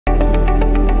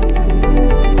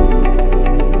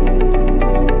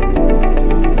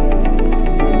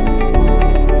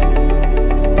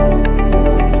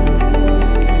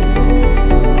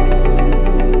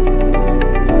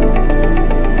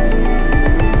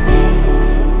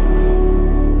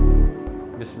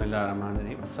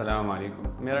अस्सलाम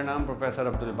वालेकुम। मेरा नाम प्रोफेसर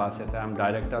अब्दुल बासित है। आई एम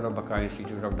डायरेक्टर ऑफ बका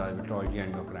institute of diabetology and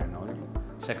endocrinology,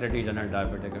 secretary general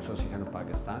diabetic association of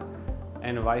Pakistan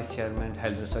and vice chairman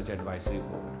health research advisory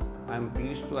board. I am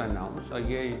pleased to announce, और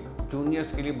ये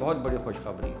juniors के लिए बहुत बड़ी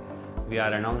खुशखबरी, we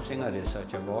are announcing a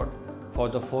research award for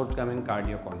the forthcoming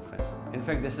cardio conference. In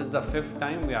fact, this is the 5th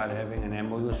time we are having an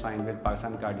MOU signed with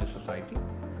Pakistan Cardio Society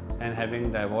and having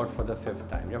the award for the 5th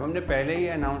time. जब हमने पहले ही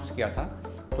announce किया था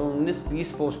तो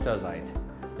 19-20 posters आए थे,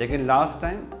 लेकिन last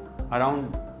time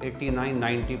around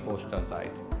 89-90 posters आए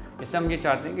थे। इसलिए हम ये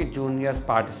चाहते हैं कि जूनियर्स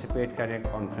पार्टिसिपेट करें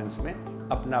कॉन्फ्रेंस में,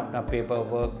 अपना अपना पेपर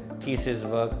वर्क, थीसिस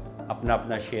वर्क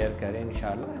अपना शेयर करें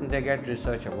इंशाल्लाह, and they get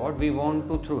research award. We want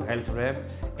to through HealthRAB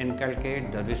inculcate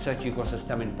the research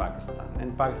ecosystem in Pakistan,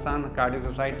 and Pakistan Cardiology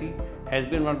Society has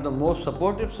been one of the most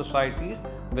supportive societies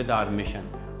with our mission.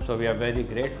 So we are very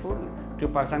grateful to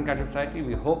Pakistan Cardiology Society.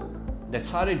 We hope that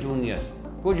सारे juniors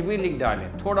कुछ भी लिख डालें,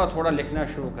 थोड़ा थोड़ा लिखना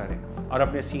शुरू करें और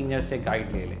अपने सीनियर से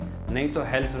गाइड ले लें, नहीं तो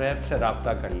HealthRAB से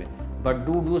रब्ता कर लें। But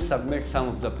do submit some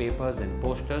of the papers and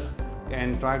posters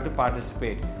and try to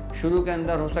participate. शुरू के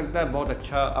अंदर हो सकता है बहुत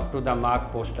अच्छा up to the mark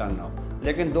poster ना हो,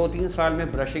 लेकिन 2-3 साल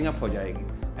में ब्रशिंग अप हो जाएगी,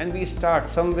 एंड वी स्टार्ट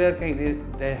समवेयर, कहीं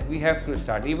we have to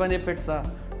start, even if it's a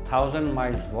 1000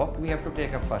 miles walk, we have to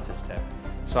take a first step.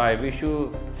 So I wish you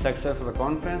success for the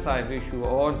conference. I wish you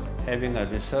all having a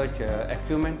research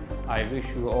acumen. I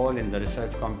wish you all in the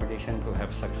research competition to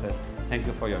have success.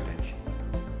 Thank you for your attention.